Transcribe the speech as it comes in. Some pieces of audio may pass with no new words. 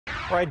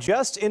All right,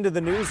 just into the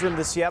newsroom,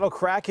 the Seattle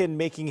Kraken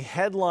making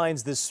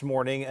headlines this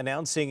morning,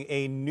 announcing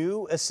a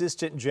new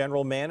assistant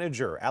general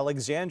manager.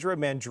 Alexandra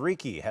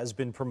Mandrycky has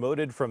been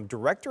promoted from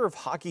director of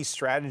hockey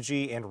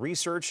strategy and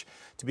research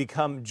to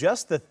become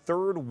just the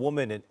third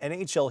woman in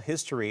NHL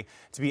history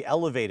to be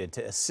elevated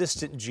to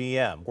assistant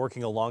GM,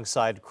 working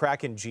alongside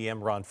Kraken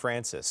GM Ron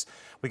Francis.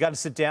 We got to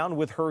sit down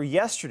with her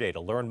yesterday to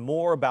learn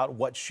more about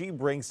what she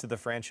brings to the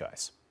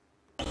franchise.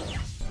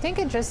 I think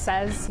it just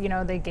says,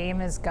 the game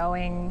is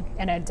going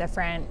in a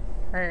different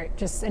or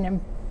just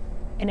an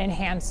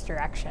enhanced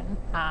direction,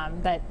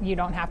 that you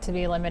don't have to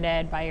be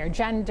limited by your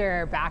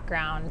gender or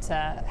background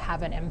to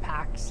have an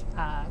impact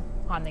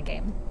on the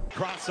game.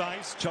 Cross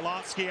ice,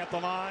 Chalosky at the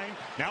line.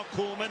 Now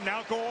Kuhlman,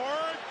 now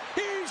Gord.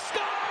 He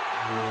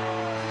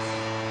scores!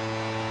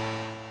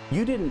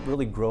 You didn't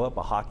really grow up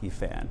a hockey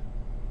fan.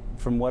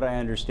 From what I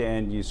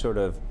understand, you sort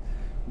of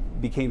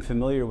became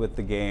familiar with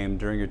the game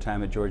during your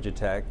time at Georgia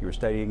Tech. You were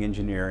studying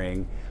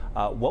engineering.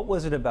 What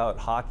was it about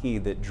hockey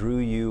that drew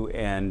you,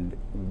 and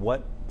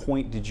what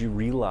point did you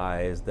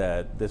realize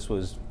that this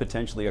was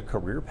potentially a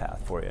career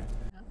path for you?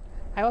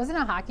 I wasn't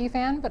a hockey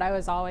fan, but I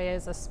was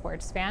always a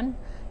sports fan.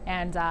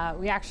 And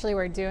we actually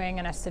were doing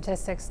in a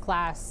statistics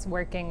class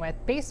working with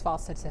baseball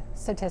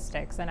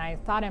statistics. And I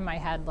thought in my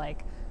head,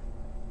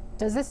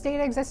 does this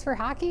data exist for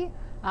hockey?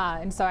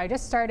 And so I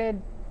just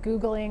started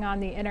Googling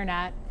on the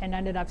internet and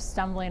ended up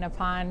stumbling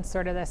upon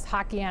sort of this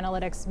hockey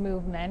analytics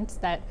movement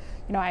that,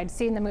 I'd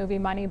seen the movie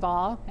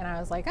Moneyball, and I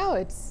was like, oh,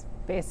 it's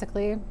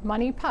basically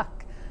money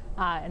puck.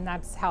 And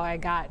that's how I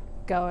got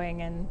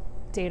going in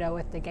data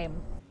with the game.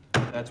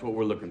 That's what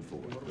we're looking for.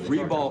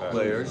 Three ball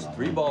players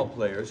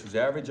whose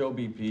average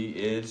OBP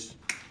is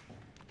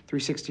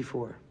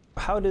 364.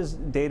 How does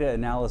data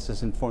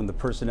analysis inform the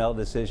personnel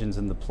decisions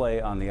and the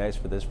play on the ice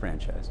for this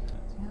franchise?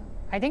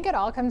 I think it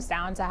all comes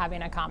down to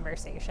having a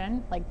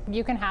conversation.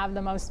 You can have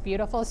the most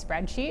beautiful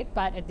spreadsheet,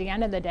 but at the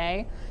end of the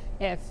day,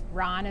 if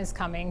Ron is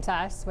coming to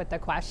us with the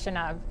question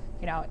of,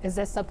 is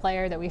this a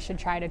player that we should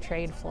try to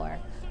trade for?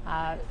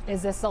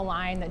 Is this a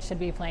line that should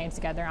be playing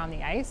together on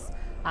the ice?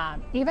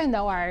 Even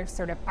though our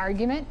sort of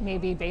argument may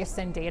be based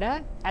in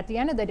data, at the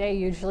end of the day,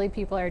 usually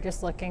people are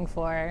just looking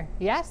for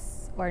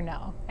yes or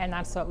no. And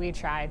that's what we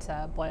try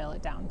to boil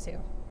it down to.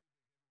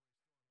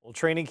 Well,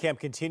 training camp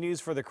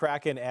continues for the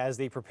Kraken as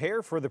they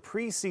prepare for the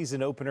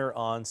preseason opener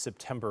on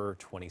September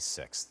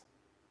 26th.